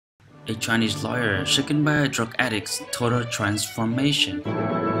a Chinese lawyer shaken by a drug addict's total transformation.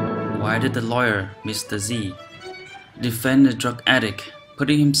 Why did the lawyer, Mr. Z, defend the drug addict,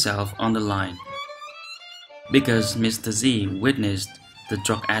 putting himself on the line? Because Mr. Z witnessed the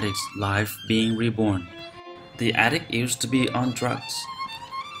drug addict's life being reborn. The addict used to be on drugs,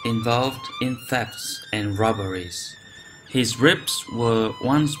 involved in thefts and robberies. His ribs were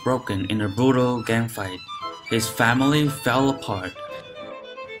once broken in a brutal gang fight. His family fell apart.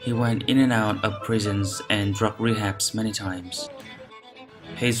 He went in and out of prisons and drug rehabs many times.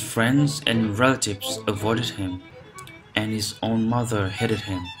 His friends and relatives avoided him, and his own mother hated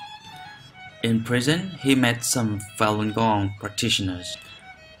him. In prison, he met some Falun Gong practitioners.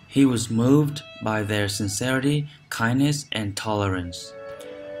 He was moved by their sincerity, kindness, and tolerance.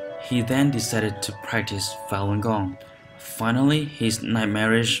 He then decided to practice Falun Gong. Finally, his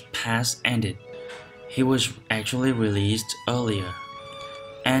nightmarish past ended. He was actually released earlier,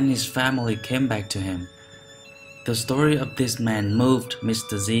 and his family came back to him. The story of this man moved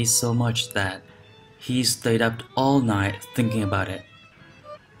Mr. Z so much that he stayed up all night thinking about it.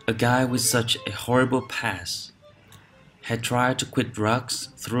 A guy with such a horrible past had tried to quit drugs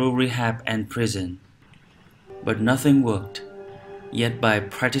through rehab and prison, but nothing worked. Yet by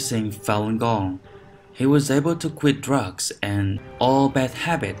practicing Falun Gong, he was able to quit drugs and all bad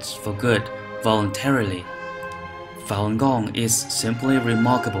habits for good voluntarily. Falun Gong is simply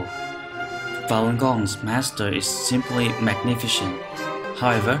remarkable. Falun Gong's master is simply magnificent.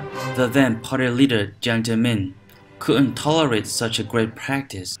 However, the then party leader Jiang Zemin couldn't tolerate such a great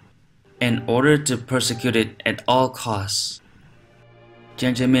practice and ordered to persecute it at all costs.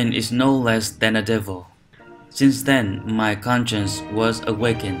 Jiang Zemin is no less than a devil. Since then, my conscience was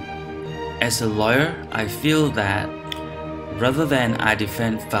awakened. As a lawyer, I feel that rather than I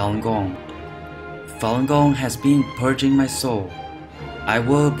defend Falun Gong has been purging my soul. I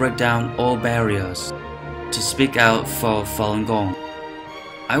will break down all barriers to speak out for Falun Gong.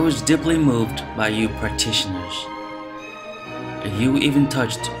 I was deeply moved by you practitioners. You even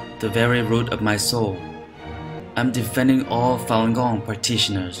touched the very root of my soul. I'm defending all Falun Gong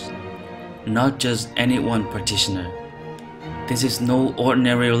practitioners, not just any one practitioner. This is no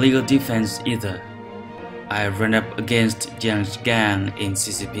ordinary legal defense either. I ran up against Jiang's gang in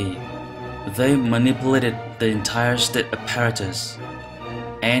CCP. They manipulated the entire state apparatus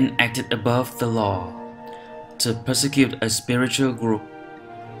and acted above the law to persecute a spiritual group.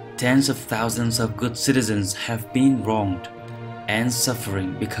 Tens of thousands of good citizens have been wronged and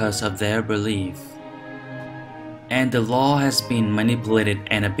suffering because of their belief. And the law has been manipulated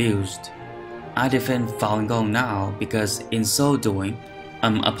and abused. I defend Falun Gong now because in so doing,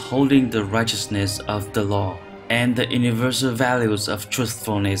 I'm upholding the righteousness of the law and the universal values of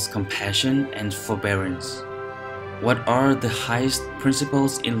truthfulness, compassion, and forbearance. What are the highest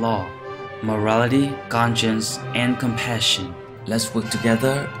principles in law? Morality, conscience, and compassion. Let's work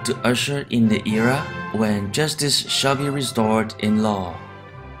together to usher in the era when justice shall be restored in law.